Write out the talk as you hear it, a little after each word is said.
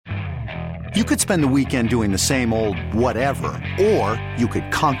You could spend the weekend doing the same old whatever, or you could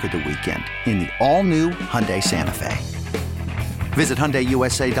conquer the weekend in the all-new Hyundai Santa Fe. Visit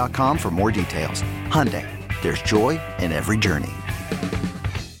HyundaiUSA.com for more details. Hyundai, there's joy in every journey.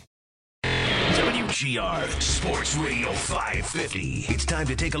 WGR Sports Radio 550. It's time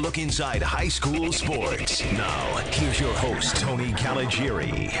to take a look inside high school sports. Now, here's your host, Tony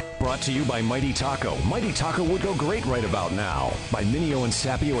Caligiuri. Brought to you by Mighty Taco. Mighty Taco would go great right about now. By Mineo and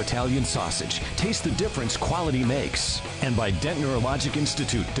Sapio Italian Sausage. Taste the difference quality makes. And by Dent Neurologic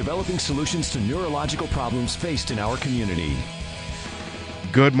Institute, developing solutions to neurological problems faced in our community.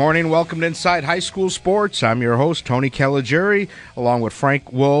 Good morning. Welcome to Inside High School Sports. I'm your host, Tony Caligiuri, along with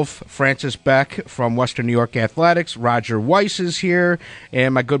Frank Wolf, Francis Beck from Western New York Athletics. Roger Weiss is here,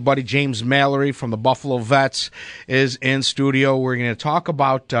 and my good buddy James Mallory from the Buffalo Vets is in studio. We're going to talk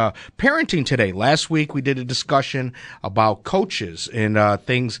about parenting today. Last week we did a discussion about coaches and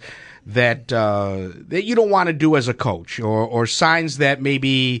things that you don't want to do as a coach, or signs that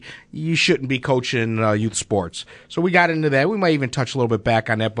maybe you shouldn't be coaching youth sports. So we got into that. We might even touch a little bit back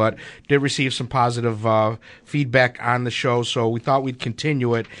on that, but did receive some positive feedback on the show, so we thought we'd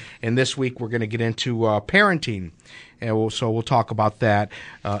continue it. And this week we're going to get into parenting. And we'll talk about that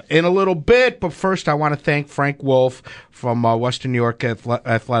in a little bit. But first, I want to thank Frank Wolf from Western New York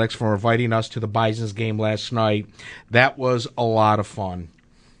Athletics for inviting us to the Bisons game last night. That was a lot of fun.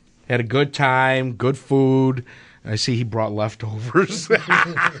 Had a good time, good food. I see he brought leftovers.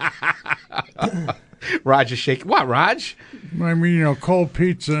 Raj is shaking. What, Raj? I mean, cold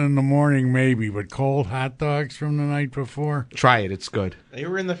pizza in the morning maybe, but cold hot dogs from the night before? Try it. It's good. They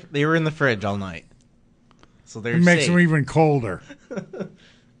were in the fridge all night. So they're It makes safe. them even colder.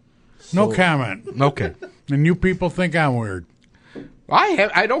 No comment. Okay. And you people think I'm weird.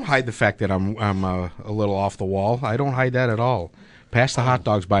 I don't hide the fact that I'm a little off the wall. I don't hide that at all. Pass the hot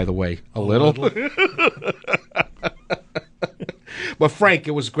dogs, by the way, a little. But Frank,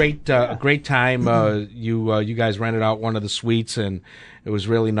 it was great. A great time. You guys rented out one of the suites, and it was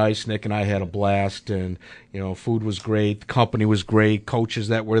really nice. Nick and I had a blast, and food was great. The company was great. Coaches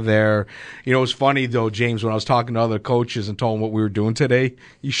that were there. It was funny though, James, when I was talking to other coaches and told them what we were doing today.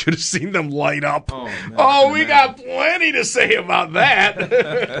 You should have seen them light up. We got plenty to say about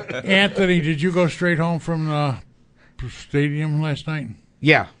that. Anthony, did you go straight home from the stadium last night?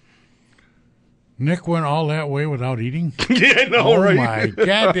 Yeah. Nick went all that way without eating? Yeah, I know, right? Oh, my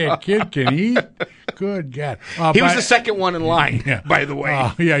God, that kid can eat. Good God. He was the second one in line, by the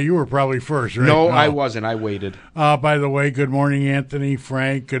way. Yeah, you were probably first, right? No, I wasn't. I waited. By the way, good morning, Anthony,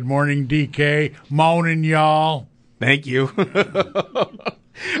 Frank. Good morning, DK. Morning, y'all. Thank you.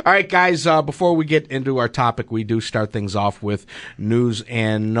 All right, guys, before we get into our topic, we do start things off with news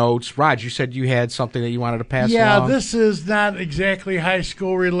and notes. Raj, you said you had something that you wanted to pass along? Yeah, this is not exactly high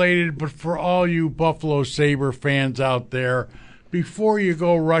school related, but for all you Buffalo Sabre fans out there, before you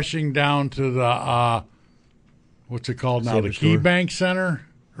go rushing down to the, what's it called now, the KeyBank Center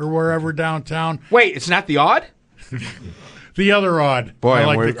or wherever downtown. Wait, it's not the Odd? The other Odd. Boy, I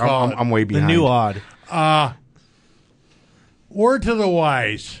like to call I'm way behind. The new Odd. Word to the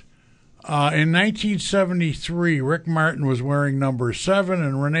wise. In 1973, Rick Martin was wearing number 7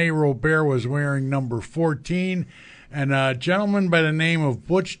 and Rene Robert was wearing number 14. And a gentleman by the name of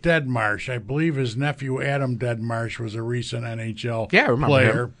Butch Deadmarsh, I believe his nephew Adam Deadmarsh was a recent NHL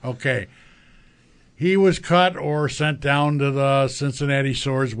player. Him. Okay. He was cut or sent down to the Cincinnati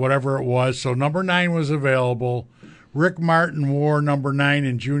Swords, whatever it was. So number 9 was available. Rick Martin wore number 9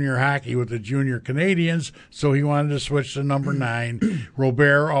 in junior hockey with the Junior Canadians, so he wanted to switch to number 9.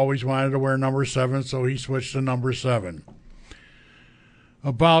 Robert always wanted to wear number 7, so he switched to number 7.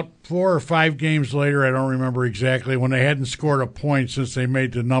 About 4 or 5 games later, I don't remember exactly, when they hadn't scored a point since they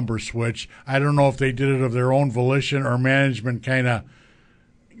made the number switch. I don't know if they did it of their own volition or management kind of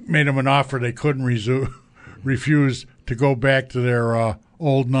made them an offer they couldn't refuse to go back to their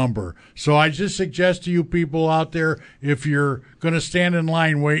old number. So I just suggest to you people out there, if you're going to stand in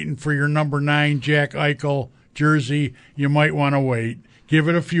line waiting for your number 9 Jack Eichel jersey, you might want to wait. Give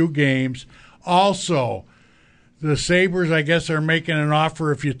it a few games. Also, the Sabres, I guess, are making an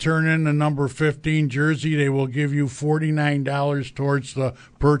offer. If you turn in the number 15 jersey, they will give you $49 towards the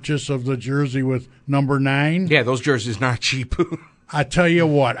purchase of the jersey with number 9. Yeah, those jerseys not cheap. I tell you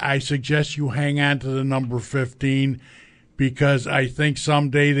what, I suggest you hang on to the number 15 because I think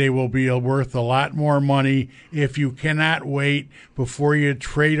someday they will be worth a lot more money. If you cannot wait before you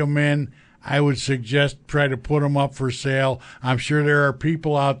trade them in, I would suggest try to put them up for sale. I'm sure there are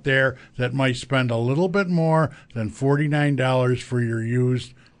people out there that might spend a little bit more than $49 for your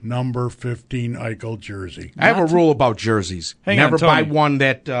used number 15 Eichel jersey. I have a rule about jerseys. Hang Never on, Tony. buy one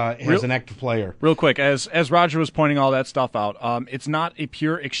that has an active player. Real quick, as Roger was pointing all that stuff out, it's not a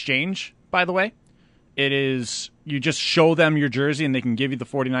pure exchange, by the way. It is, you just show them your jersey and they can give you the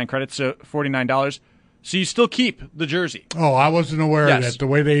 49 credits, so $49. So you still keep the jersey. Oh, I wasn't aware of Yes. that. The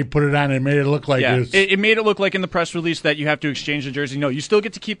way they put it on, it made it look like Yeah, it's... it made it look like in the press release that you have to exchange the jersey. No, you still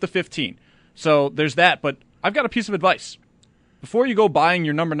get to keep the 15. So there's that. But I've got a piece of advice. Before you go buying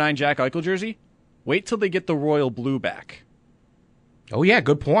your number 9 Jack Eichel jersey, wait till they get the royal blue back. Oh, yeah,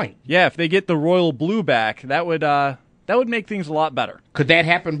 good point. Yeah, if they get the royal blue back, that would make things a lot better. Could that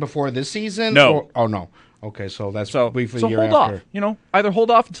happen before this season? No. Oh, no. Okay, so that's So, probably for so the year hold after. off. Either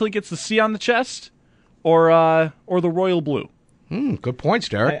hold off until he gets the C on the chest, or the royal blue. Good points,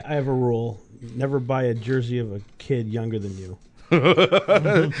 Derek. I have a rule: never buy a jersey of a kid younger than you. In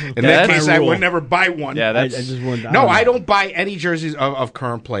that that's case, my I rule. would never buy one. Yeah, I that's just wanted. No, I don't buy any jerseys of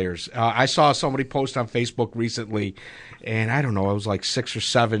current players. I saw somebody post on Facebook recently, and I don't know, it was like 6 or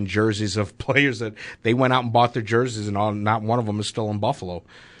 7 jerseys of players that they went out and bought their jerseys, and not one of them is still in Buffalo.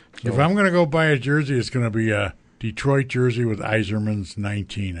 If I'm going to go buy a jersey, it's going to be a Detroit jersey with Iserman's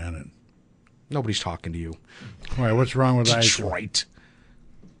 19 on it. Nobody's talking to you. Why, what's wrong with Iserman? Detroit.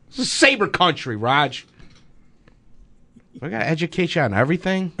 This is Sabre country, Raj. I got to educate you on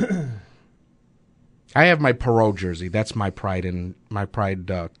everything. I have my Perot jersey. That's my pride in pride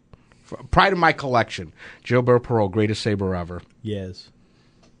of my collection. Gilbert Perot, greatest Sabre ever. Yes.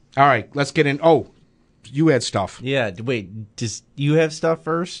 All right, let's get in. Oh, you had stuff. Yeah, wait, does you have stuff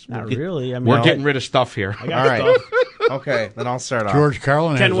first? Not We'll get- really. I mean, We're getting rid of stuff here. I got All right. stuff. Okay, then I'll start off. George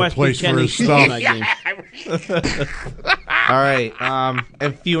Carlin Ken has a West place beat for Kenny his in stuff. that game. All right.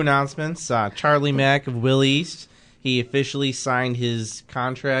 A few announcements. Charlie Mack of Will East. He officially signed his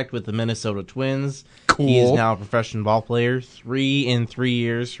contract with the Minnesota Twins. Cool. He is now a professional ball player. 3 in 3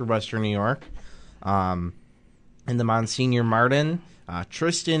 years for Western New York. And the Monsignor Martin.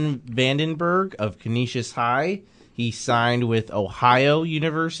 Tristan Vandenberg of Canisius High. He signed with Ohio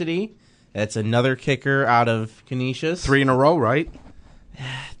University. That's another kicker out of Canisius. 3 in a row, right?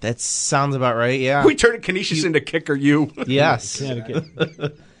 That sounds about right, yeah. We turned Canisius into kicker you. Yes.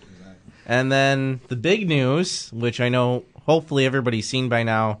 Connecticut. And then the big news, which I know hopefully everybody's seen by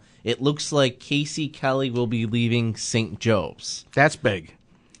now, it looks like Casey Kelly will be leaving St. Joe's. That's big.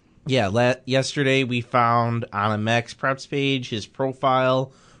 Yeah, yesterday we found on a Max Preps page, his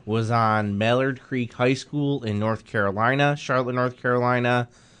profile was on Mallard Creek High School in North Carolina, Charlotte, North Carolina.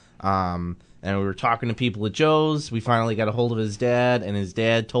 And we were talking to people at Joe's. We finally got a hold of his dad, and his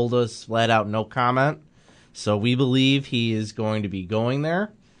dad told us flat out no comment. So we believe he is going to be going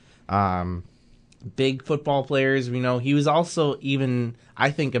there. Big football players, we know. He was also even, I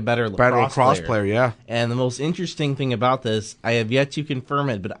think, a better lacrosse player, yeah. And the most interesting thing about this, I have yet to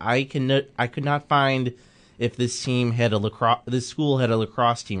confirm it, but I could not find if this team had this school had a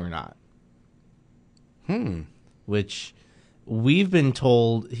lacrosse team or not. Which we've been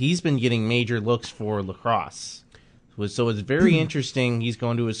told he's been getting major looks for lacrosse. So it's very interesting he's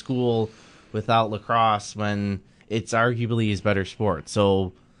going to a school without lacrosse when it's arguably his better sport.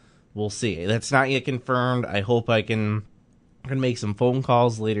 So we'll see. That's not yet confirmed. I hope I can make some phone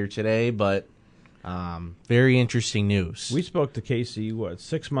calls later today, but very interesting news. We spoke to Casey,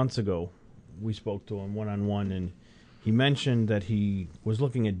 6 months ago. We spoke to him one-on-one, and he mentioned that he was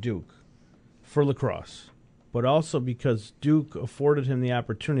looking at Duke for lacrosse, but also because Duke afforded him the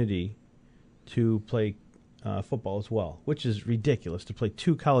opportunity to play football as well, which is ridiculous, to play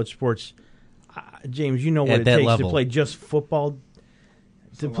 2 college sports. James, you know what At it that takes level. to play just football,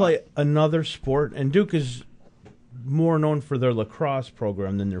 to play another sport, and Duke is more known for their lacrosse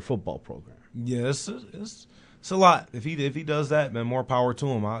program than their football program. Yeah, it's a lot. If he does that, man, more power to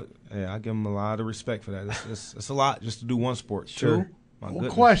him. I give him a lot of respect for that. It's a lot just to do one sport. Sure. 2, my Well,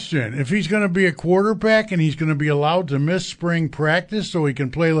 goodness. question: if he's going to be a quarterback and he's going to be allowed to miss spring practice so he can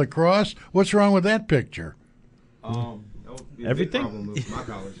play lacrosse, what's wrong with that picture? That would be a big Everything? problem with my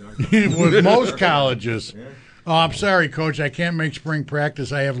college. With most colleges. Oh, I'm sorry, Coach. I can't make spring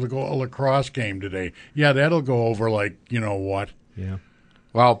practice. I have to go a lacrosse game today. Yeah, that'll go over like you know what. Yeah.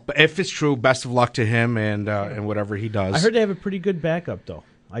 Well, if it's true, best of luck to him and whatever he does. I heard they have a pretty good backup, though.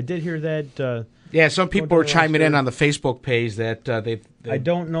 I did hear that. Yeah, some people Going were to the chiming in roster. on the Facebook page that they I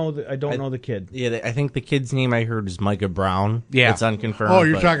don't know. I don't know the kid. Yeah, I think the kid's name I heard is Micah Brown. Yeah. It's unconfirmed. Oh,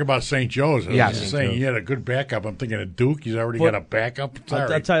 you're but- talking about St. Joe's. I Yeah, was just St. saying he had a good backup. I'm thinking of Duke. He's already But- got a backup.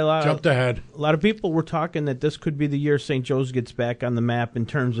 Sorry. I'll tell you a lot. Jumped ahead. A lot of people were talking that this could be the year St. Joe's gets back on the map in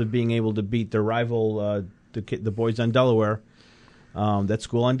terms of being able to beat their rival, the boys on Delaware. That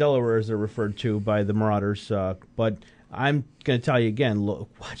school on Delaware, as they're referred to by the Marauders. But I'm going to tell you again, look,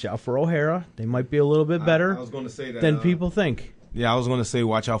 watch out for O'Hara. They might be a little bit better I was going to say that, than people think. Yeah, I was going to say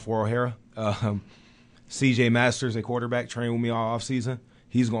watch out for O'Hara. C.J. Masters, a quarterback, trained with me all offseason.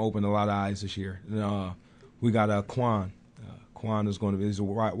 He's going to open a lot of eyes this year. And, we got Quan. Quan is going to be he's a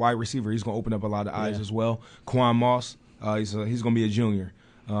wide receiver. He's going to open up a lot of eyes as well. Quan Moss, he's going to be a junior.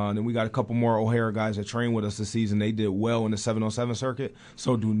 Then we got a couple more O'Hara guys that trained with us this season. They did well in the 7-on-7 circuit.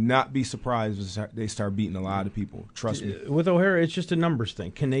 So do not be surprised if they start beating a lot of people. Trust me. With O'Hara, it's just a numbers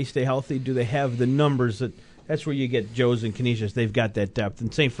thing. Can they stay healthy? Do they have the numbers? That's where you get Joes and Canisius. They've got that depth.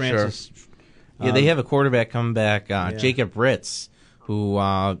 And St. Francis. Sure. Yeah, they have a quarterback come back, Jacob Ritz, who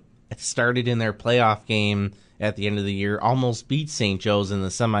started in their playoff game at the end of the year, almost beat St. Joe's in the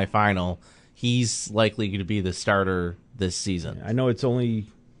semifinal. He's likely to be the starter this season. I know it's only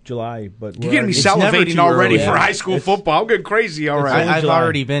July, but you're getting me salivating already for high school football. I'm getting crazy already. I've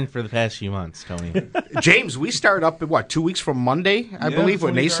already been for the past few months, Tony. James, we start up at 2 weeks from Monday, I believe,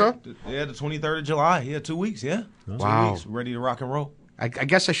 with NASA? Yeah, the 23rd of July. Yeah, 2 weeks, yeah. Wow. 2 weeks, ready to rock and roll. I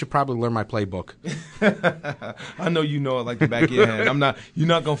guess I should probably learn my playbook. I know you know it like the back of your hand. You're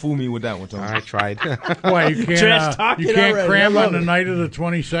not gonna fool me with that one, Tony. I tried. Why you can't cram on the night of the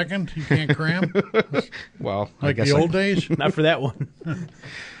 22nd? You can't cram. Well, like the old days. Not for that one.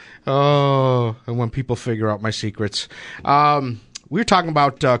 Oh, and when people figure out my secrets. We were talking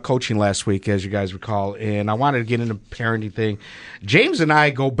about coaching last week, as you guys recall, and I wanted to get into parenting thing. James and I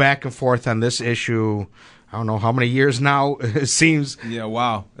go back and forth on this issue. I don't know how many years now. It seems a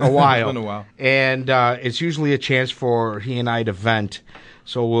while. A while. It's been a while. And it's usually a chance for he and I to vent.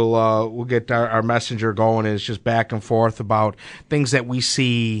 So we'll get our messenger going. And it's just back and forth about things that we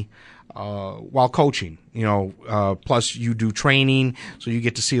see while coaching. Plus you do training, so you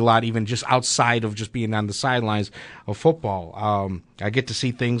get to see a lot even just outside of just being on the sidelines of football. I get to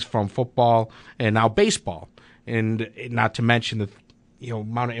see things from football and now baseball. And not to mention the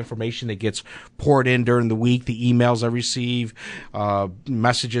amount of information that gets poured in during the week, the emails I receive,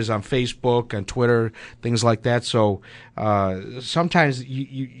 messages on Facebook and Twitter, things like that. So sometimes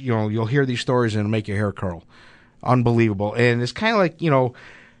you'll hear these stories and it'll make your hair curl. Unbelievable. And it's kind of like,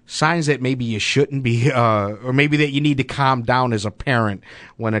 signs that maybe you shouldn't be, or maybe that you need to calm down as a parent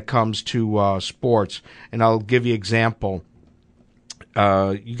when it comes to sports. And I'll give you an example.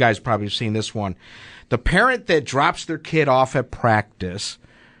 You guys probably have seen this one. The parent that drops their kid off at practice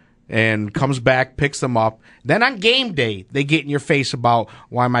and comes back, picks them up, then on game day, they get in your face about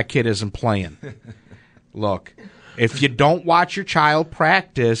why my kid isn't playing. Look, if you don't watch your child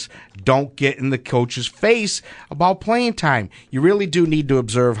practice, don't get in the coach's face about playing time. You really do need to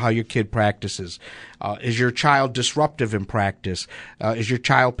observe how your kid practices. Is your child disruptive in practice? Is your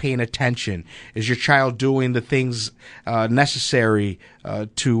child paying attention? Is your child doing the things necessary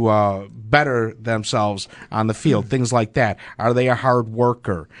to better themselves on the field? Things like that. Are they a hard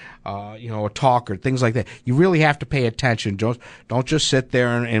worker? A talker? Things like that. You really have to pay attention. Don't just sit there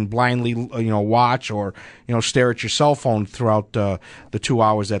and blindly watch or stare at your cell phone throughout the 2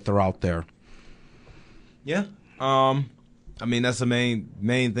 hours that they're out there. Yeah. That's the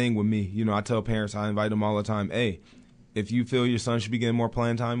main thing with me. I tell parents, I invite them all the time, hey, if you feel your son should be getting more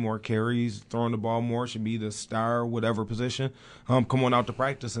playing time, more carries, throwing the ball more, should be the star, whatever position, come on out to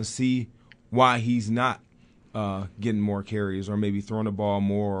practice and see why he's not getting more carries or maybe throwing the ball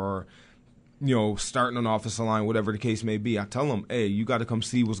more or, starting on the offensive line, whatever the case may be. I tell them, hey, you got to come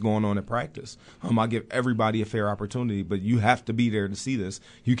see what's going on at practice. I give everybody a fair opportunity, but you have to be there to see this.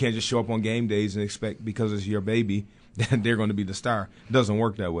 You can't just show up on game days and expect because it's your baby that they're going to be the star. It doesn't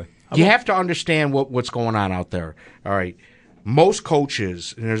work that way. You have to understand what's going on out there. All right. Most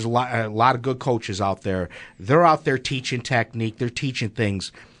coaches, and there's a lot of good coaches out there, they're out there teaching technique. They're teaching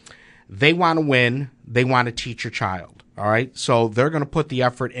things. They want to win. They want to teach your child. All right. So they're going to put the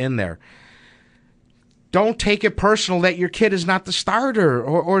effort in there. Don't take it personal that your kid is not the starter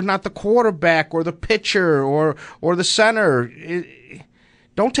or not the quarterback or the pitcher or the center.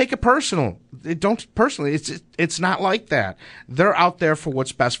 Don't take it personal. It's not like that. They're out there for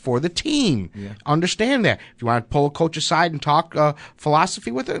what's best for the team. Yeah. Understand that. If you want to pull a coach aside and talk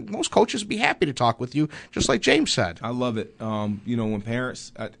philosophy with it, most coaches would be happy to talk with you, just like James said. I love it. When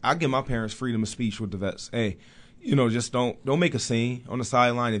parents, I give my parents freedom of speech with the vets. Hey, just don't make a scene on the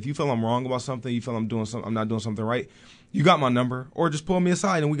sideline. If you feel I'm wrong about something, you feel I'm not doing something right, you got my number, or just pull me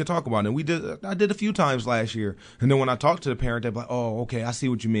aside and we can talk about it. I did a few times last year, and then when I talked to the parent, they're like, "Oh, okay, I see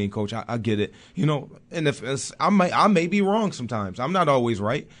what you mean, Coach. I get it." And if I may be wrong sometimes. I'm not always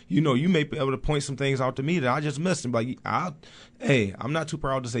right. You may be able to point some things out to me that I just missed, and be like, "Hey, I'm not too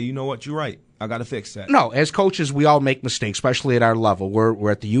proud to say, you know what, you're right. I got to fix that." No, as coaches, we all make mistakes, especially at our level.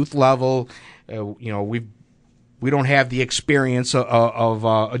 We're at the youth level. We don't have the experience of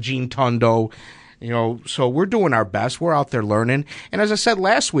a Gene Tundo. So we're doing our best. We're out there learning. And as I said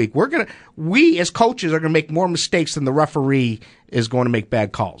last week, we as coaches are going to make more mistakes than the referee is going to make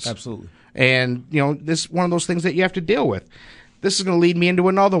bad calls. Absolutely. And, this is one of those things that you have to deal with. This is going to lead me into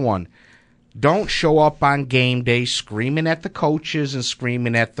another one. Don't show up on game day screaming at the coaches and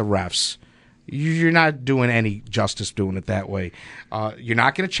screaming at the refs. You're not doing any justice doing it that way. You're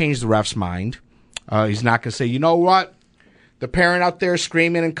not going to change the ref's mind. He's not going to say, you know what? The parent out there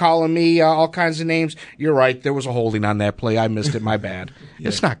screaming and calling me all kinds of names. You're right. There was a holding on that play. I missed it. My bad. Yeah.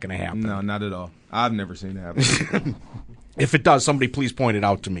 It's not going to happen. No, not at all. I've never seen it happen. If it does, somebody please point it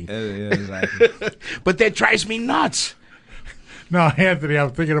out to me. Yeah, exactly. But that drives me nuts. No, Anthony, I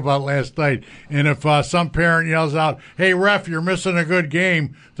was thinking about last night. And if some parent yells out, "Hey, ref, you're missing a good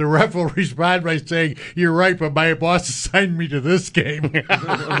game," the ref will respond by saying, "You're right, but my boss assigned me to this game."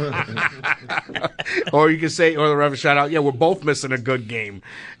 Or you can say, or the ref will shout out, "Yeah, we're both missing a good game."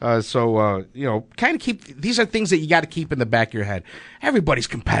 Kind of keep, these are things that you got to keep in the back of your head. Everybody's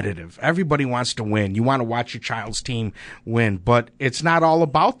competitive. Everybody wants to win. You want to watch your child's team win, but it's not all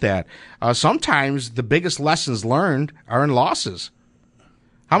about that. Sometimes the biggest lessons learned are in losses.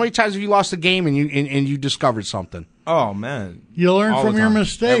 How many times have you lost a game and you discovered something? Oh, man. You learn All from the your time.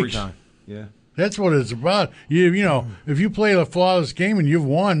 mistakes. Every time. Yeah. That's what it's about. If you play a flawless game and you've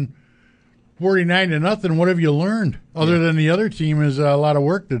won 49-0, what have you learned? Other than the other team is a lot of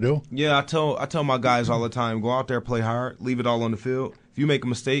work to do. Yeah, I tell my guys all the time, go out there, play hard, leave it all on the field. If you make a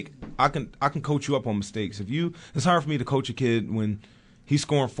mistake, I can coach you up on mistakes. It's hard for me to coach a kid when he's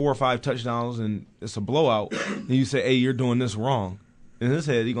scoring 4 or 5 touchdowns and it's a blowout, and you say, "Hey, you're doing this wrong." In his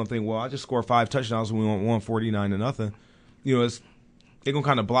head, he's gonna think, "Well, I just scored 5 touchdowns and we won 49-0." They're gonna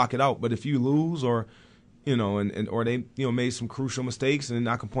kind of block it out. But if you lose, or or they made some crucial mistakes, and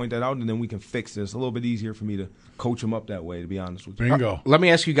I can point that out, and then we can fix this. It's a little bit easier for me to coach them up that way, to be honest with you. Bingo. Let me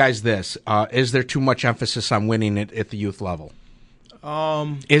ask you guys this: is there too much emphasis on winning at the youth level?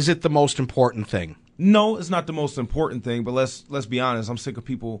 Is it the most important thing? No, it's not the most important thing. But let's be honest. I'm sick of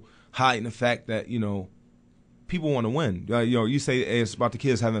people hiding the fact that people want to win. You say, "Hey, it's about the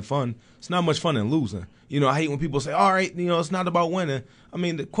kids having fun." It's not much fun in losing. I hate when people say, "All right, it's not about winning." I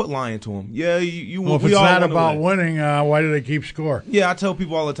mean, quit lying to them. Yeah, Well, if it's not about winning, why do they keep score? Yeah, I tell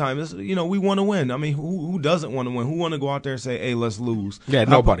people all the time, we want to win. I mean, who doesn't want to win? Who want to go out there and say, "Hey, let's lose"? Yeah,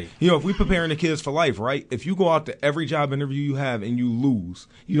 nobody. If we preparing the kids for life, right? If you go out to every job interview you have and you lose,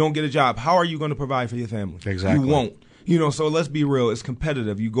 you don't get a job, how are you going to provide for your family? Exactly. You won't. So let's be real. It's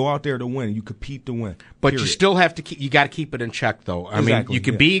competitive. You go out there to win. You compete to win. But period. you still have to you got to keep it in check, though. I Exactly, mean, you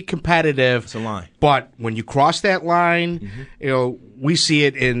can be competitive. It's a line. But when you cross that line, we see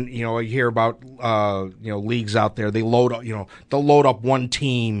it in, you hear about, leagues out there. They load up, they'll load up one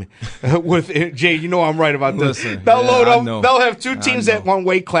team with, Jay, I'm right about this. Listen, They'll have 2 teams at one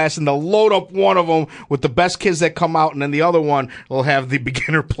weight class, and they'll load up one of them with the best kids that come out, and then the other one will have the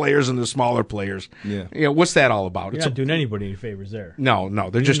beginner players and the smaller players. Yeah. What's that all about? You're not doing anybody any favors there. No,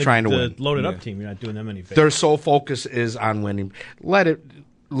 they're just trying to win. The loaded up team, you're not doing them any favors. Their sole focus is on winning.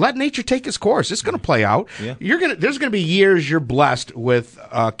 Let nature take its course. It's going to play out. Yeah. There's going to be years you're blessed with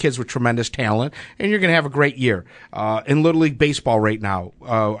kids with tremendous talent, and you're going to have a great year. In Little League Baseball right now,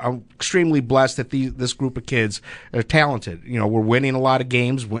 I'm extremely blessed that this group of kids are talented. We're winning a lot of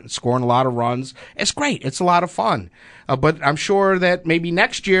games, scoring a lot of runs. It's great. It's a lot of fun. But I'm sure that maybe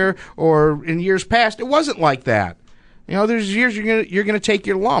next year or in years past, it wasn't like that. There's years you're gonna take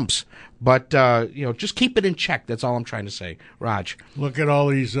your lumps, but just keep it in check. That's all I'm trying to say, Raj. Look at all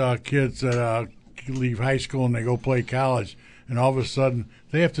these kids that leave high school and they go play college, and all of a sudden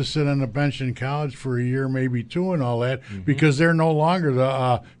they have to sit on the bench in college for a year, maybe 2, and all that, because they're no longer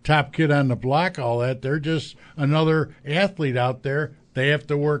the top kid on the block. All that, they're just another athlete out there. They have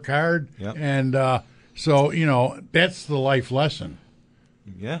to work hard, and so that's the life lesson.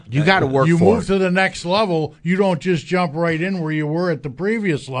 Yeah, you got to work. You for move it. to the next level. You don't just jump right in where you were at the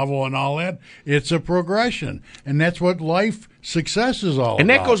previous level and all that. It's a progression, and that's what life success is all about. And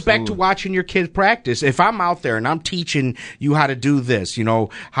that goes back to watching your kids practice. If I'm out there and I'm teaching you how to do this,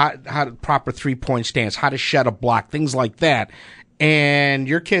 how to proper 3-point stance, how to shed a block, things like that, and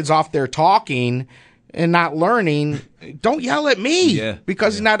your kid's off there talking and not learning, don't yell at me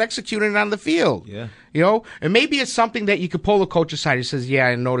because he's not executing it on the field. Yeah. And maybe it's something that you could pull the coach aside. He says, "Yeah,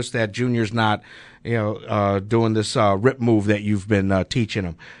 I noticed that Junior's not, doing this rip move that you've been teaching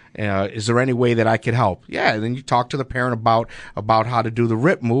him. Is there any way that I could help?" Yeah, and then you talk to the parent about how to do the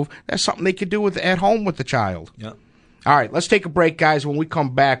rip move. That's something they could do at home with the child. Yeah. All right, let's take a break, guys. When we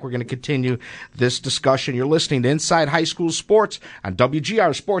come back, we're going to continue this discussion. You're listening to Inside High School Sports on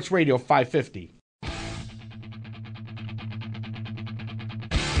WGR Sports Radio 550.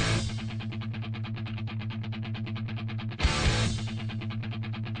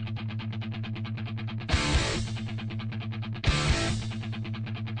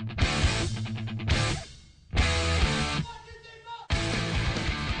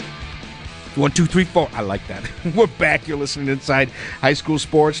 1, 2, 3, 4. I like that. We're back. You're listening to Inside High School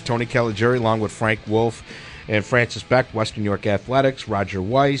Sports. Tony Caligiuri along with Frank Wolf and Francis Beck, Western New York Athletics, Roger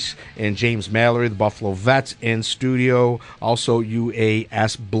Weiss, and James Mallory, the Buffalo Vets, in studio. Also,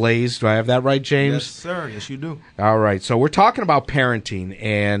 UAS Blaze. Do I have that right, James? Yes, sir. Yes, you do. All right. So we're talking about parenting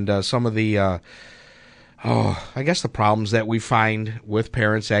and some of the, I guess the problems that we find with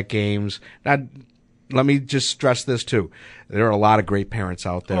parents at games. Now, let me just stress this, too. There are a lot of great parents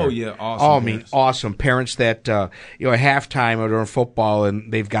out there. Oh, yeah, awesome. Oh, I mean, awesome parents that, at halftime or during football,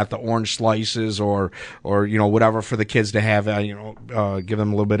 and they've got the orange slices or whatever for the kids to have, give them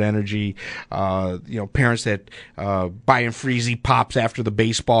a little bit of energy. Parents that buying Freezy Pops after the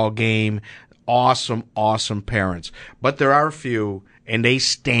baseball game. Awesome, awesome parents. But there are a few, and they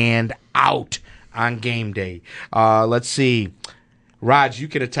stand out on game day. Let's see. Raj, you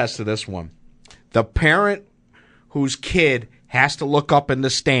can attest to this one. The parent whose kid has to look up in the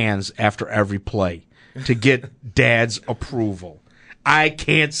stands after every play to get dad's approval. I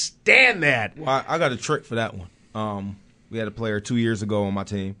can't stand that. Well, I got a trick for that one. We had a player 2 years ago on my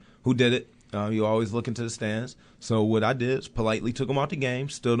team who did it. You always look into the stands. So what I did is politely took him out the game,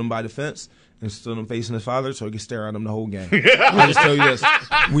 stood him by the fence, and stood him facing his father so he could stare at him the whole game. I just tell you this,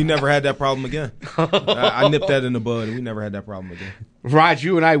 we never had that problem again. I nipped that in the bud, and we never had that problem again. Raj,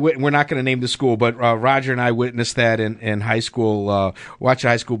 you and I, we're not going to name the school, but Roger and I witnessed that in high school. Watch a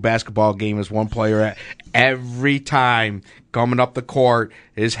high school basketball game as one player every time coming up the court,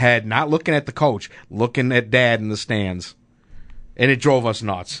 his head not looking at the coach, looking at dad in the stands. And it drove us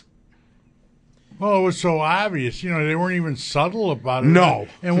nuts. Well, it was so obvious. They weren't even subtle about it. No.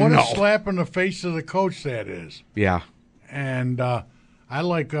 And what a slap in the face of the coach that is. Yeah. And I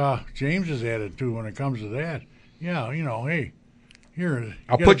like James's attitude when it comes to that. Yeah, hey, here.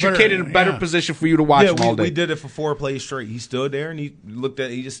 I'll put your kid in a better position for you to watch him all day. We did it for 4 plays straight. He stood there and he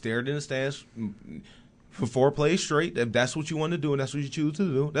just stared in the stands for 4 plays straight. If that's what you want to do and that's what you choose to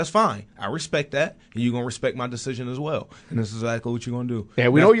do, that's fine. I respect that, and you're going to respect my decision as well. And this is exactly what you're going to do. Yeah,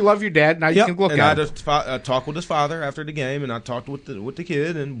 we know you love your dad. Now you can look at him. I talked with his father after the game, and I talked with the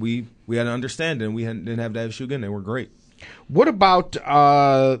kid, and we had an understanding. We didn't have that issue again. They were great. What about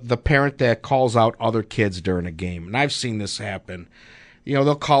the parent that calls out other kids during a game? And I've seen this happen.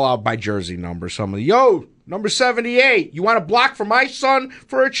 They'll call out by jersey number. Somebody, yo, number 78, you want a block for my son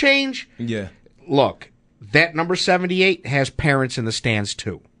for a change? Yeah. Look. That number 78 has parents in the stands,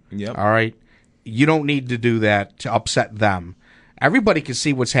 too. Yep. All right? You don't need to do that to upset them. Everybody can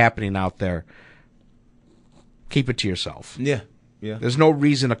see what's happening out there. Keep it to yourself. Yeah. Yeah. There's no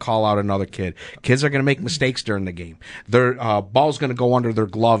reason to call out another kid. Kids are going to make mistakes during the game. Their ball's going to go under their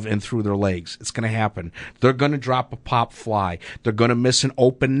glove and through their legs. It's going to happen. They're going to drop a pop fly. They're going to miss an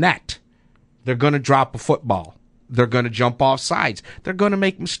open net. They're going to drop a football. They're going to jump off sides. They're going to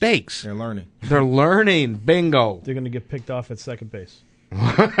make mistakes. They're learning. They're learning. Bingo. They're going to get picked off at second base.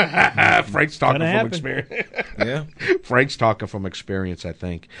 Frank's talking from experience. Yeah. Frank's talking from experience, I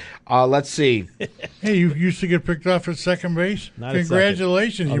think. Let's see. Hey, you used to get picked off at second base? Not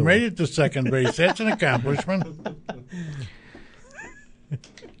Congratulations. Second. You made it to second base. That's an accomplishment.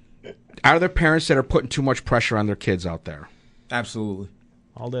 Are there parents that are putting too much pressure on their kids out there? Absolutely.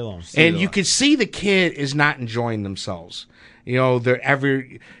 All day long. And you can see the kid is not enjoying themselves.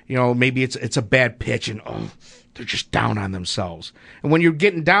 Maybe it's a bad pitch and they're just down on themselves. And when you're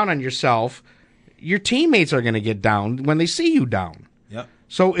getting down on yourself, your teammates are going to get down when they see you down. Yep.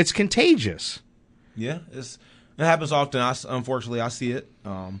 So it's contagious. Yeah, it happens often. Unfortunately, I see it.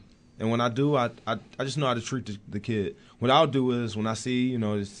 And when I do, I just know how to treat the kid. What I'll do is when I see,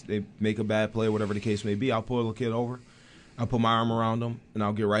 they make a bad play, whatever the case may be, I'll pull the kid over. I'll put my arm around him, and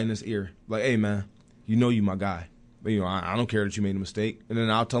I'll get right in his ear. Like, hey, man, you my guy. But, I don't care that you made a mistake. And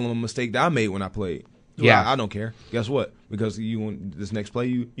then I'll tell him a mistake that I made when I played. I don't care. Guess what? Because this next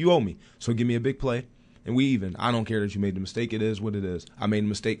play, you owe me. So give me a big play, and we even. I don't care that you made the mistake. It is what it is. I made a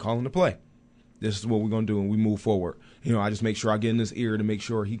mistake calling the play. This is what we're going to do, and we move forward. I just make sure I get in his ear to make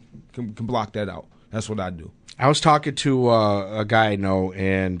sure he can block that out. That's what I do. I was talking to a guy I know,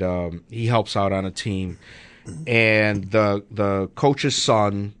 and he helps out on a team. And the coach's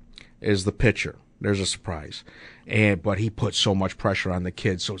son is the pitcher. There's a surprise. But he puts so much pressure on the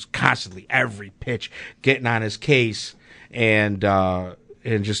kid, so it's constantly every pitch getting on his case and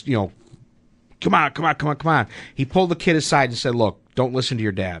just, come on. He pulled the kid aside and said, look, don't listen to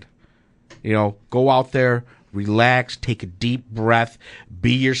your dad. Go out there, relax, take a deep breath,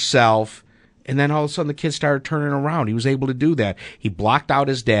 be yourself. And then all of a sudden the kid started turning around. He was able to do that. He blocked out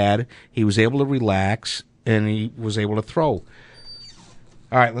his dad. He was able to relax. And he was able to throw.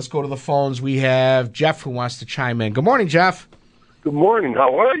 All right, let's go to the phones. We have Jeff who wants to chime in. Good morning, Jeff. Good morning.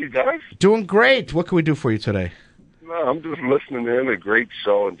 How are you guys? Doing great. What can we do for you today? No, I'm just listening in. A great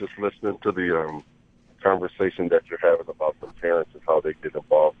show and just listening to the conversation that you're having about the parents and how they get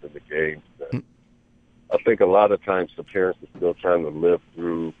involved in the games. And I think a lot of times the parents are still trying to live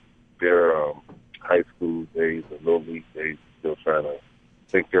through their high school days and little league days, still trying to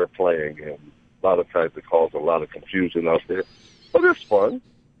think they're playing. And a lot of times it causes a lot of confusion out there. But it's fun.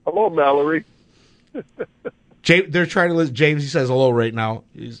 Hello, Mallory. They're trying to listen. James, he says hello right now.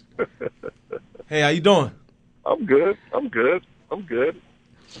 Hey, how you doing? I'm good.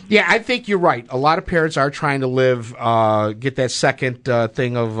 Yeah, I think you're right. A lot of parents are trying to live, get that second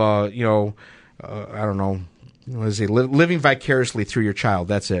thing of, I don't know, what is it? Living vicariously through your child.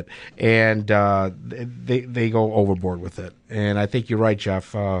 That's it. And they go overboard with it. And I think you're right,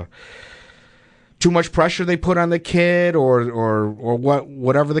 Jeff. Too much pressure they put on the kid, or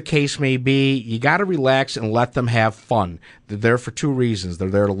whatever the case may be. You got to relax and let them have fun. They're there for two reasons.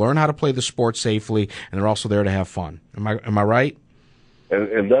 They're there to learn how to play the sport safely, and they're also there to have fun. Am I right?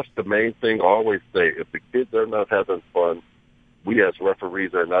 And that's the main thing I always say. If the kids are not having fun, we as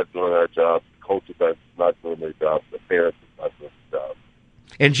referees are not doing our jobs, the coaches are not doing their jobs, the parents are not doing their jobs.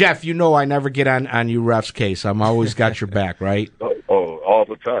 And, Jeff, you know I never get on you ref's case. I'm always got your back, right? Oh, all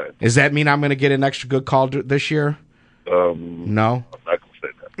the time. Does that mean I'm going to get an extra good call this year? No? I'm not going to say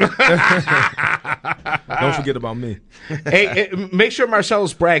that. Don't forget about me. Hey, make sure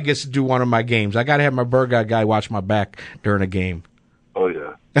Marcellus Bragg gets to do one of my games. I got to have my Burgott guy watch my back during a game. Oh,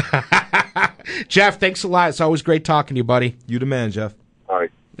 yeah. Jeff, thanks a lot. It's always great talking to you, buddy. You the man, Jeff. All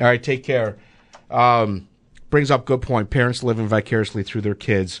right, take care. Brings up a good point. Parents living vicariously through their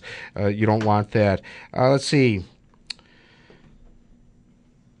kids. You don't want that. Let's see.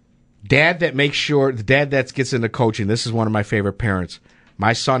 The dad that gets into coaching, this is one of my favorite parents.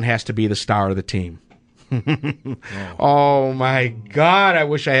 My son has to be the star of the team. Oh, my God. I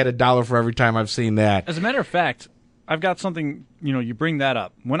wish I had $1 for every time I've seen that. As a matter of fact, I've got something, you bring that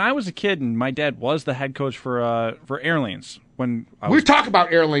up. When I was a kid and my dad was the head coach for Airlanes. We were talking about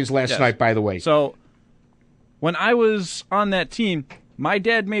Airlanes last night, by the way. So when I was on that team, my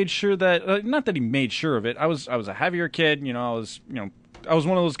dad made sure that, not that he made sure of it, I was a heavier kid, I was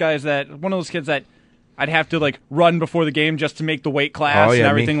one of those kids that I'd have to run before the game just to make the weight class and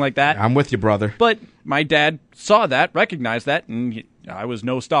everything like that. I'm with you, brother. But my dad saw that, recognized that, and I was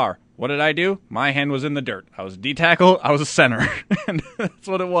no star. What did I do? My hand was in the dirt. I was a D tackle. I was a center, and that's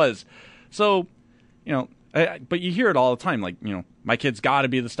what it was. So, but you hear it all the time. My kid's got to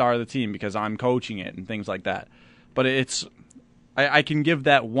be the star of the team because I'm coaching it and things like that. But I can give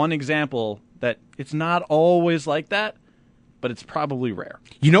that one example that it's not always like that, but it's probably rare.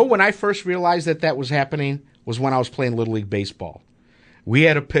 When I first realized that was happening was when I was playing Little League Baseball. We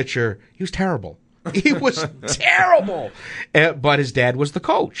had a pitcher. He was terrible. He was terrible. But his dad was the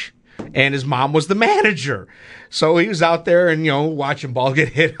coach, and his mom was the manager. So he was out there and, watching ball get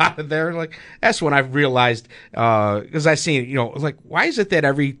hit out of there. And that's when I realized, because I seen, why is it that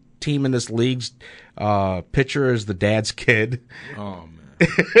every team in this league's pitcher is the dad's kid? Oh, man.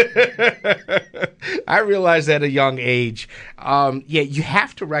 I realized at a young age, you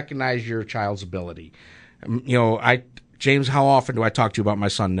have to recognize your child's ability. James, how often do I talk to you about my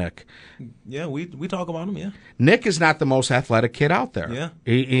son, Nick? Yeah, we talk about him, yeah. Nick is not the most athletic kid out there. Yeah.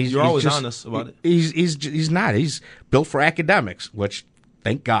 You're always honest about it. He's not. He's built for academics, which,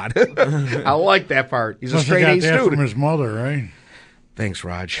 thank God. I like that part. He's a straight A student. From his mother, right? Thanks,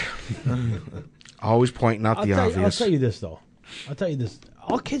 Raj. Always pointing out the obvious. I'll tell you this, though.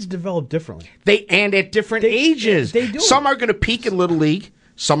 All kids develop differently. And at different ages. They do. Some are going to peak in Little League.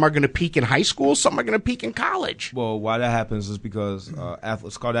 Some are going to peak in high school. Some are going to peak in college. Well, why that happens is because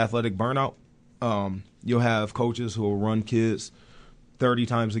it's called athletic burnout. You'll have coaches who will run kids 30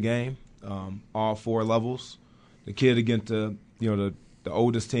 times a game, all 4 levels. The kid against the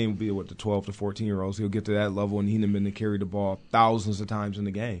oldest team will be the 12 to 14-year-olds. He'll get to that level, and he's been to carry the ball thousands of times in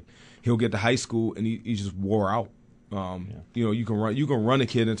the game. He'll get to high school, and he just wore out. You can run a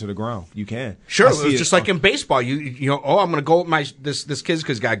kid into the ground. You can. Sure, it's just like in baseball. I'm going to go with this kid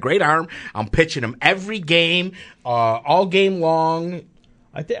because he's got a great arm. I'm pitching him every game, all game long.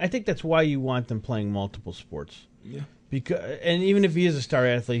 I think that's why you want them playing multiple sports. Yeah. And even if he is a star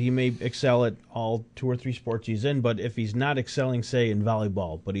athlete, he may excel at all 2 or 3 sports he's in. But if he's not excelling, say, in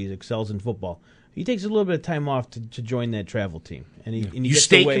volleyball, but he excels in football, he takes a little bit of time off to join that travel team. And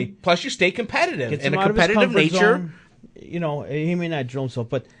he plus you stay competitive in a competitive nature. Zone. He may not drill himself,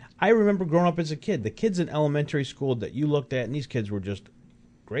 but I remember growing up as a kid. The kids in elementary school that you looked at, and these kids were just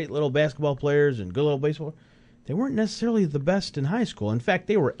great little basketball players and good little baseball. they weren't necessarily the best in high school. In fact,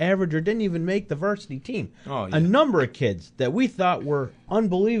 they were average or didn't even make the varsity team. Oh, yeah. A number of kids that we thought were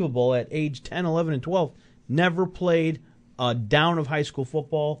unbelievable at age 10, 11, and 12 never played a down of high school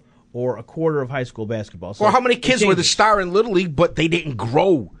football or a quarter of high school basketball. So Well, how many kids were the star in Little League, but they didn't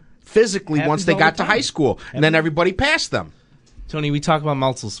grow physically once they got to high school, and then everybody passed them? Tony, we talk about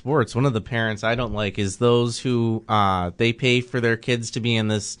multiple sports. One of the parents I don't like is those who they pay for their kids to be in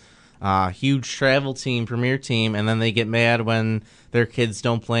this huge travel team, premier team, and then they get mad when their kids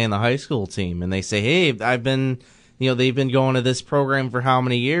don't play in the high school team, and they say, "Hey, they've been going to this program for how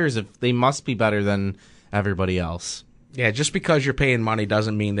many years? If they must be better than everybody else." Yeah, just because you're paying money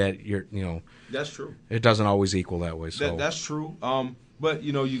doesn't mean that That's true. It doesn't always equal that way. So That's true. But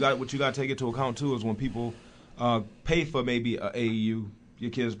you got what you got to take into account too is when people pay for maybe a AAU,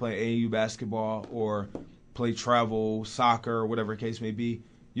 your kids play AAU basketball or play travel soccer or whatever the case may be.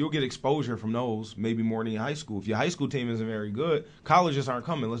 You'll get exposure from those, maybe more than your high school. If your high school team isn't very good, colleges aren't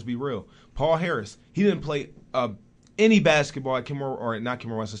coming. Let's be real. Paul Harris, he didn't play any basketball at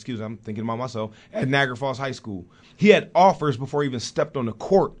I'm thinking about myself, at Niagara Falls High School. He had offers before he even stepped on the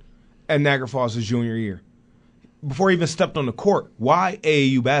court at Niagara Falls his junior year. Before he even stepped on the court. Why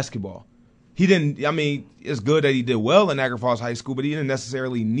AAU basketball? He didn't, it's good that he did well at Niagara Falls High School, but he didn't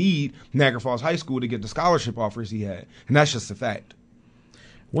necessarily need Niagara Falls High School to get the scholarship offers he had. And that's just a fact.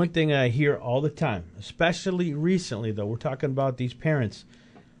 One thing I hear all the time, especially recently, though, we're talking about these parents,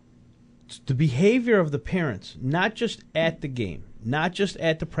 the behavior of the parents, not just at the game, not just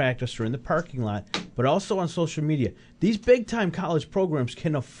at the practice or in the parking lot, but also on social media. These big-time college programs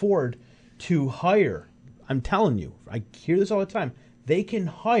can afford to hire, I'm telling you, I hear this all the time, they can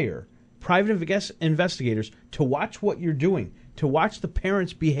hire private investigators to watch what you're doing, to watch the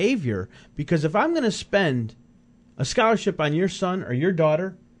parents' behavior, because if I'm going to spend a scholarship on your son or your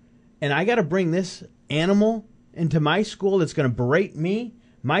daughter, and I got to bring this animal into my school that's going to berate me,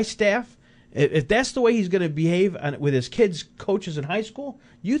 my staff, if that's the way he's going to behave with his kids' coaches in high school,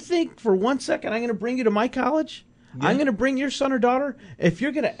 you think for 1 second I'm going to bring you to my college? Yeah. I'm going to bring your son or daughter? If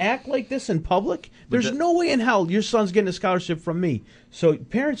you're going to act like this in public, there's no way in hell your son's getting a scholarship from me. So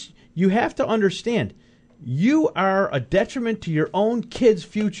parents, you have to understand, you are a detriment to your own kid's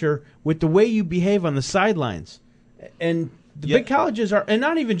future with the way you behave on the sidelines. And the big colleges are, and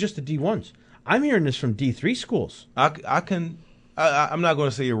not even just the D1s. I'm hearing this from D3 schools. I'm not going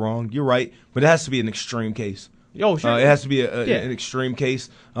to say you're wrong. You're right, but it has to be an extreme case. Oh, sure. It has to be an extreme case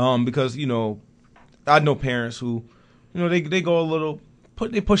because I know parents who, they go a little,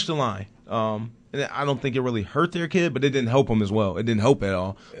 they push the line. And I don't think it really hurt their kid, but it didn't help them as well. It didn't help at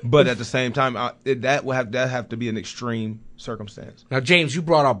all. But at the same time, that have to be an extreme circumstance. Now, James, you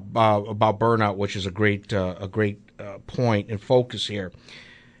brought up about burnout, which is a great point and focus here.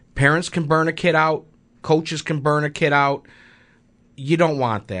 Parents can burn a kid out. Coaches can burn a kid out. You don't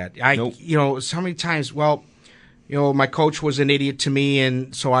want that. Nope. So many times, my coach was an idiot to me,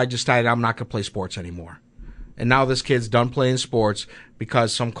 and so I decided I'm not going to play sports anymore. And now this kid's done playing sports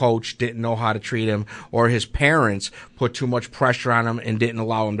because some coach didn't know how to treat him, or his parents put too much pressure on him and didn't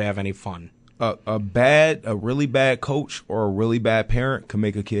allow him to have any fun. A really bad coach or a really bad parent can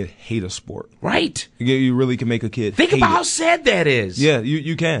make a kid hate a sport. Right. You really can make a kid Think hate about it. how sad that is. Yeah,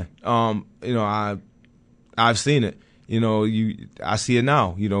 you can. I've seen it. I see it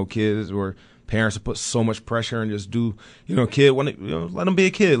now. Kids where parents have put so much pressure and just do, let them be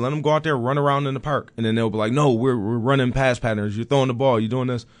a kid. Let them go out there, run around in the park. And then they'll be like, no, we're running pass patterns. You're throwing the ball. You're doing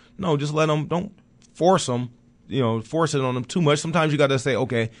this. No, just let them. Don't force them. Force it on them too much. Sometimes you got to say,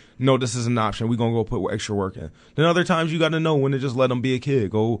 okay, no, this is an option. We're going to go put extra work in. Then other times you got to know when to just let them be a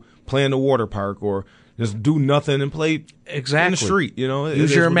kid. Go play in the water park or just do nothing and play in the street.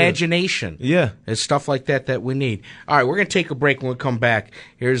 Use your imagination. Yeah. It's stuff like that we need. All right, we're going to take a break. When we come back,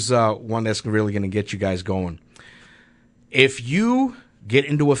 here's one that's really going to get you guys going. If you get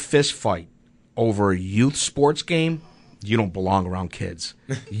into a fist fight over a youth sports game, you don't belong around kids.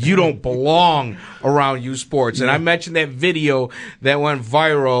 You don't belong around youth sports. And I mentioned that video that went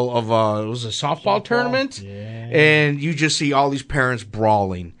viral of it was a softball tournament, and you just see all these parents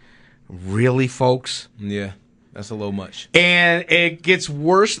brawling. Really, folks? Yeah, that's a little much. And it gets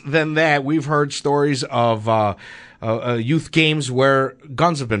worse than that. We've heard stories of youth games where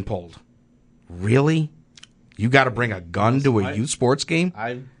guns have been pulled. Really? You got to bring a gun to a youth sports game?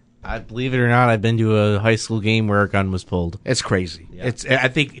 I believe it or not, I've been to a high school game where a gun was pulled. It's crazy. Yeah. I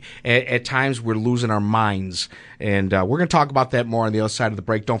think at times we're losing our minds, and we're going to talk about that more on the other side of the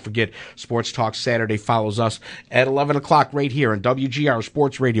break. Don't forget, Sports Talk Saturday follows us at 11 o'clock right here on WGR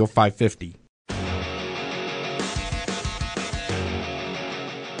Sports Radio 550.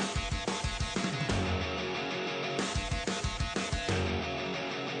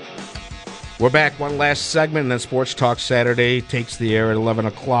 We're back. One last segment, and then Sports Talk Saturday takes the air at 11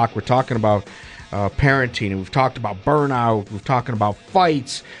 o'clock. We're talking about parenting, and we've talked about burnout. We're talking about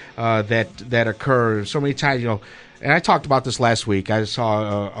fights that occur so many times. And I talked about this last week. I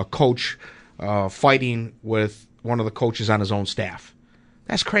saw a coach fighting with one of the coaches on his own staff.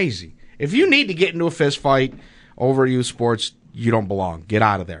 That's crazy. If you need to get into a fist fight over youth sports, you don't belong. Get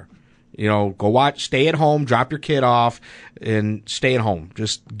out of there. Go watch, stay at home, drop your kid off, and stay at home.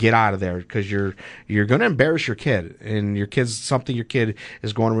 Just get out of there because you're going to embarrass your kid, and your kid's something your kid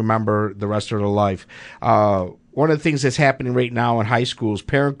is going to remember the rest of their life. One of the things that's happening right now in high schools,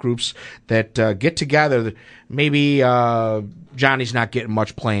 parent groups that get together. Maybe Johnny's not getting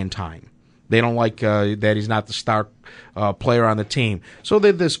much playing time. They don't like that he's not the star player on the team. So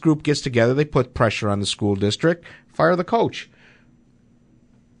this group gets together. They put pressure on the school district. Fire the coach.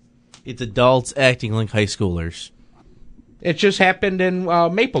 It's adults acting like high schoolers. It just happened in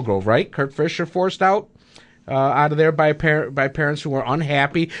Maple Grove, right? Kurt Fisher forced out of there by parents who were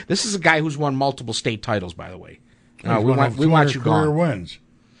unhappy. This is a guy who's won multiple state titles, by the way. We want you gone.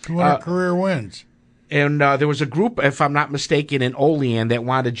 200 career wins. And there was a group, if I'm not mistaken, in Olean that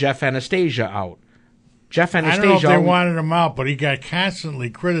wanted Jeff Anastasia out. Jeff Anastasia. I don't know if they wanted him out, but he got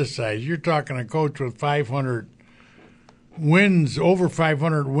constantly criticized. You're talking a coach with 500 wins, over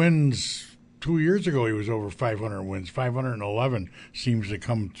 500 wins. 2 years ago, he was over 500 wins. 511 seems to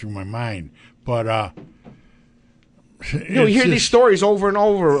come through my mind. But you hear these stories over and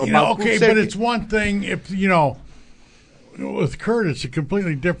over about. Okay, but it's one thing if with Kurt, it's a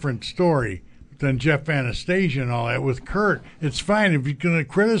completely different story than Jeff Anastasia and all that. With Kurt, it's fine if you're going to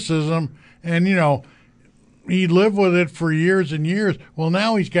criticism, and he lived with it for years and years. Well,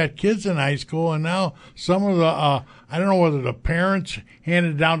 now he's got kids in high school, and now some of the I don't know whether the parents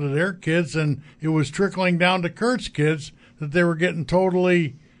handed down to their kids, and it was trickling down to Kurt's kids that they were getting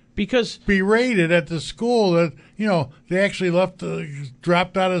totally berated at the school. That they actually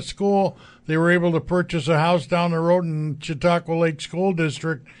dropped out of school. They were able to purchase a house down the road in Chautauqua Lake School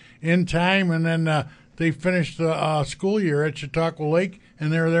District in time, and then they finished the school year at Chautauqua Lake, and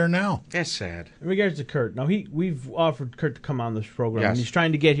they're there now. That's sad. In regards to Kurt, now we've offered Kurt to come on this program. Yes. And he's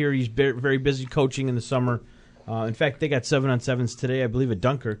trying to get here. He's very busy coaching in the summer. In fact, they got 7-on-7s today, I believe, at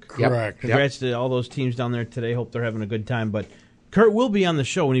Dunkirk. Correct. Congrats to all those teams down there today. Hope they're having a good time. But Kurt will be on the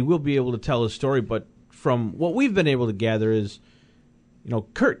show, and he will be able to tell his story. But from what we've been able to gather is,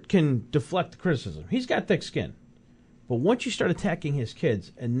 Kurt can deflect criticism. He's got thick skin. But once you start attacking his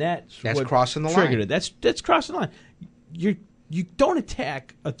kids, and that's what crossing the triggered line. it. That's crossing the line. You don't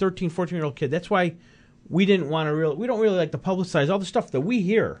attack a 13, 14-year-old kid. That's why we don't really like to publicize all the stuff that we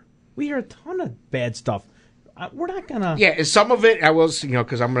hear. We hear a ton of bad stuff. We're not gonna. Yeah, some of it I will,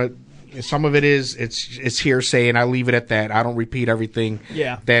 because I'm gonna. Some of it is it's hearsay, and I leave it at that. I don't repeat everything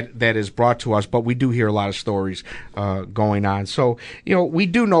that is brought to us, but we do hear a lot of stories going on. So we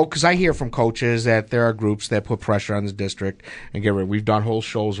do know, because I hear from coaches that there are groups that put pressure on the district and get rid. We've done whole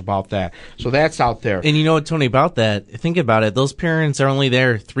shows about that, so that's out there. And you know what, Tony, about that? Think about it. Those parents are only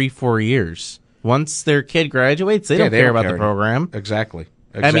there 3-4 years. Once their kid graduates, they don't care about the program. Exactly.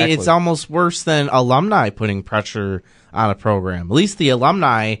 I mean, it's almost worse than alumni putting pressure on a program. At least the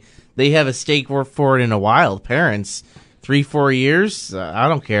alumni, they have a stake for it in a while. Parents, 3-4 years, I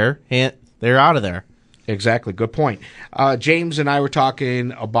don't care. They're out of there. Exactly. Good point. James and I were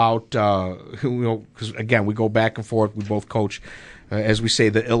talking about, because, again, we go back and forth. We both coach, as we say,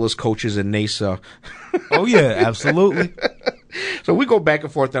 the illest coaches in NASA. Oh, yeah, absolutely. So we go back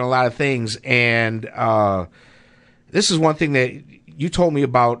and forth on a lot of things, and this is one thing that you told me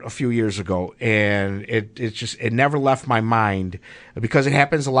about a few years ago, and it never left my mind, because it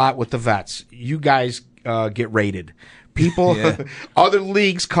happens a lot with the vets. You guys get rated. People, other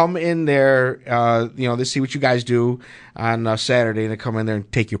leagues come in there, they see what you guys do on Saturday, and they come in there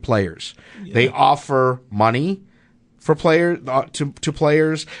and take your players. Yeah. They offer money for to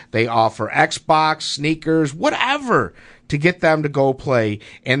players. They offer Xbox, sneakers, whatever, to get them to go play.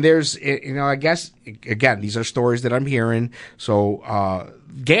 And there's, I guess, again, these are stories that I'm hearing. So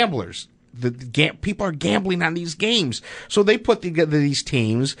gamblers, people are gambling on these games. So they put together these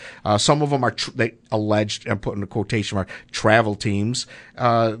teams. Some of them are they alleged, I'm putting a quotation mark, travel teams.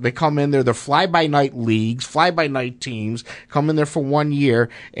 They come in there, they're fly-by-night leagues, fly-by-night teams, come in there for 1 year,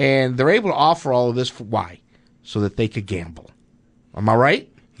 and they're able to offer all of this why? So that they could gamble. Am I right?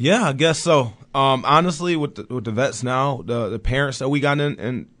 Yeah, I guess so. Honestly, with the vets now, the parents that we got in,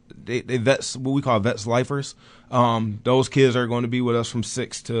 and they vets, what we call vets lifers. Those kids are going to be with us from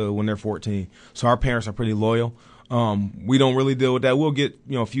 6 to when they're 14. So our parents are pretty loyal. We don't really deal with that. We'll get,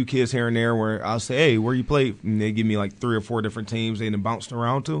 a few kids here and there where I'll say, hey, where you play? And they give me like 3 or 4 different teams they done bounced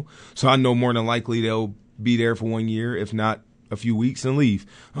around to. So I know more than likely they'll be there for 1 year, if not a few weeks, and leave.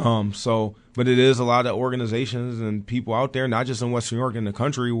 But it is a lot of organizations and people out there, not just in Western New York, in the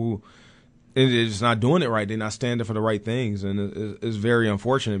country, who they're just not doing it right. They're not standing for the right things, and it's very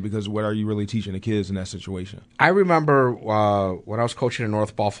unfortunate, because what are you really teaching the kids in that situation? I remember when I was coaching in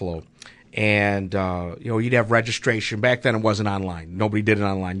North Buffalo, and you'd have registration. Back then it wasn't online. Nobody did it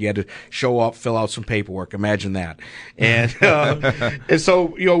online. You had to show up, fill out some paperwork. Imagine that. And and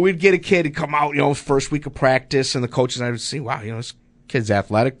so we'd get a kid to come out, first week of practice, and the coaches and I would see, wow, this kid's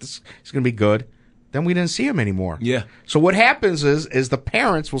athletic. This is going to be good. Then we didn't see him anymore. Yeah. So what happens is the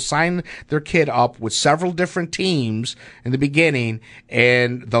parents will sign their kid up with several different teams in the beginning,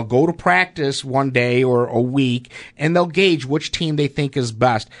 and they'll go to practice one day or a week, and they'll gauge which team they think is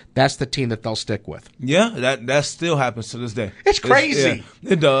best. That's the team that they'll stick with. Yeah, that still happens to this day. It's crazy.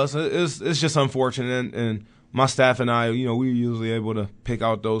 It does. It's just unfortunate, and my staff and I, we're usually able to pick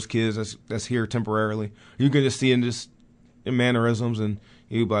out those kids that's here temporarily. You can just see in mannerisms, and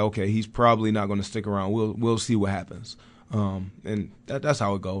you'd be like, okay, he's probably not going to stick around. We'll see what happens, and that's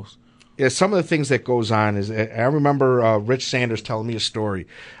how it goes. Yeah, some of the things that goes on is, I remember Rich Sanders telling me a story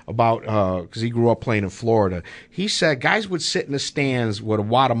about, because he grew up playing in Florida. He said guys would sit in the stands with a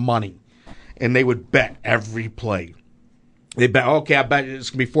wad of money, and they would bet every play. They bet, okay, I bet it's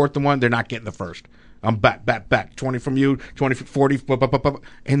going to be 4th and 1. They're not getting the first. Bet. 20 from you, 20 from 40,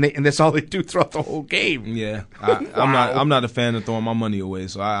 and that's all they do throughout the whole game. Yeah, I'm not a fan of throwing my money away,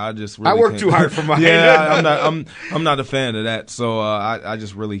 so I just really work can't. too hard for mine. Yeah, I'm not a fan of that, so I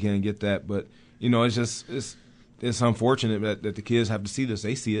just really can't get that. But it's unfortunate that the kids have to see this.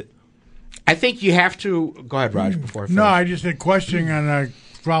 They see it. I think you have to go ahead, Raj. Before I finish. No, I just had a question on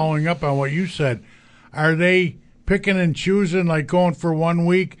following up on what you said. Are they picking and choosing, like going for 1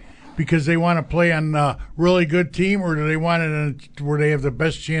 week because they want to play on a really good team, or do they want it where they have the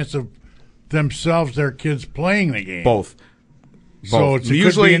best chance of themselves, their kids, playing the game? Both. So it's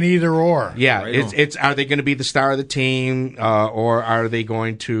usually an either or. Yeah, right, it's are they going to be the star of the team, or are they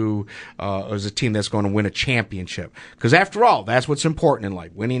going to is a team that's going to win a championship? Because after all, that's what's important in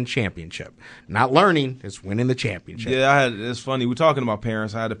life: winning a championship, not learning. It's winning the championship. Yeah, it's funny. We're talking about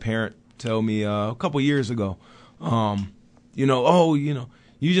parents. I had a parent tell me a couple years ago,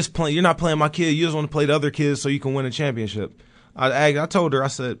 you just play. You're not playing my kid. You just want to play the other kids so you can win a championship. I told her, I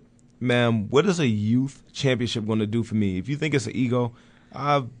said, ma'am, what is a youth championship going to do for me? If you think it's an ego,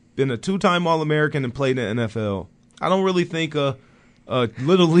 I've been a 2-time All-American and played in the NFL. I don't really think a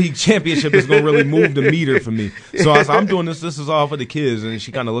Little League championship is going to really move the meter for me. So I said, I'm doing this. This is all for the kids. And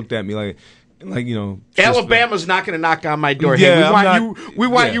she kind of looked at me like Alabama's not going to knock on my door. Yeah, hey, we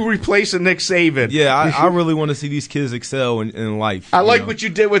want you replacing Nick Saban. Yeah, I really want to see these kids excel in life. I like what you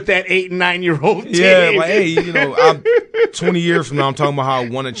did with that 8 and 9-year-old team. Yeah, like, hey, I'm 20 years from now, I'm talking about how I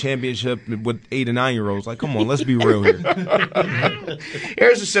won a championship with 8 and 9-year-olds. Like, come on, let's be real here.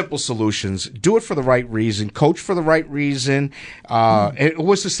 Here's the simple solutions: do it for the right reason, coach for the right reason. And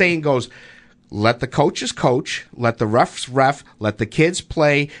what's the saying goes? Let the coaches coach, let the refs ref, let the kids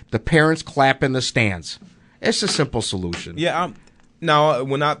play, the parents clap in the stands. It's a simple solution. Yeah. Now,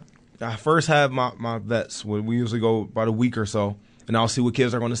 when I first have my vets, we usually go about a week or so, and I'll see what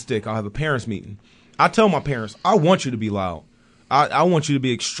kids are going to stick. I'll have a parents meeting. I tell my parents, I want you to be loud. I want you to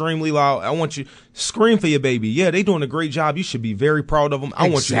be extremely loud. I want you scream for your baby. Yeah, they doing a great job. You should be very proud of them. I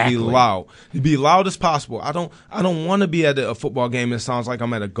want you to be loud. Be loud as possible. I don't want to be at a football game. It sounds like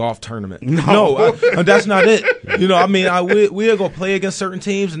I'm at a golf tournament. No, that's not it. We'll go play against certain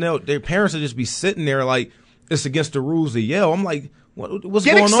teams, and their parents will just be sitting there like it's against the rules to yell. I'm like, what's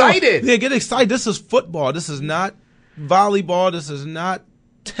going on? Get excited. Yeah, get excited. This is football. This is not volleyball. This is not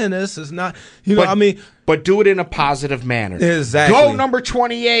tennis. Is not, but do it in a positive manner. Exactly. Go number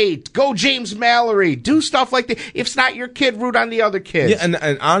 28. Go James Mallory. Do stuff like that. If it's not your kid, root on the other kids. Yeah,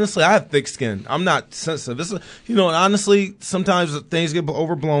 and honestly, I have thick skin. I'm not sensitive. This is, honestly, sometimes things get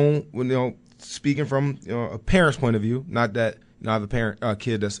overblown when, speaking from a parent's point of view. Not that I have a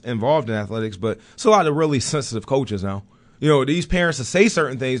kid that's involved in athletics, but it's a lot of really sensitive coaches now. These parents that say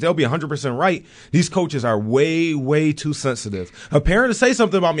certain things, they'll be 100% right. These coaches are way, way too sensitive. A parent to say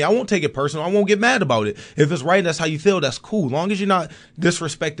something about me, I won't take it personal. I won't get mad about it. If it's right, that's how you feel, that's cool. As long as you're not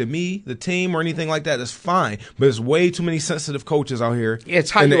disrespecting me, the team, or anything like that, that's fine. But there's way too many sensitive coaches out here.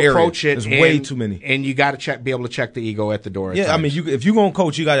 It's how you approach it. There's way too many. And you got to be able to check the ego at the door. Yeah, if you're going to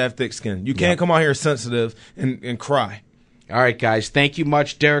coach, you got to have thick skin. You can't come out here sensitive and cry. All right, guys. Thank you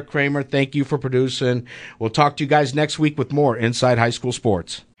much, Derek Kramer. Thank you for producing. We'll talk to you guys next week with more Inside High School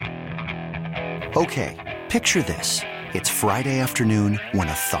Sports. Okay, Picture this. It's Friday afternoon when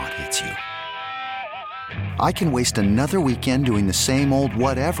a thought hits you. I can waste another weekend doing the same old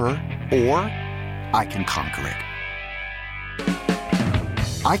whatever, or I can conquer it.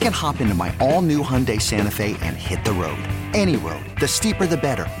 I can hop into my all-new Hyundai Santa Fe and hit the road. Any road. The steeper, the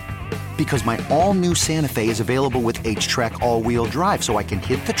better. Because my all-new Santa Fe is available with H-Track all-wheel drive, so I can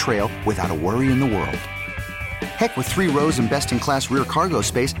hit the trail without a worry in the world. Heck, with 3 rows and best-in-class rear cargo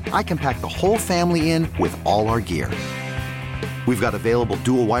space, I can pack the whole family in with all our gear. We've got available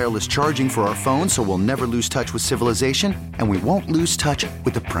dual wireless charging for our phones, so we'll never lose touch with civilization, and we won't lose touch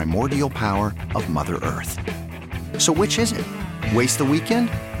with the primordial power of Mother Earth. So which is it? Waste the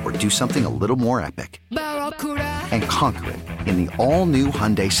weekend or do something a little more epic? And conquer it in the all-new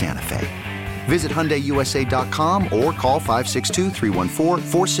Hyundai Santa Fe. Visit HyundaiUSA.com or call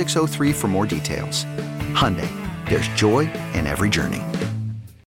 562-314-4603 for more details. Hyundai, there's joy in every journey.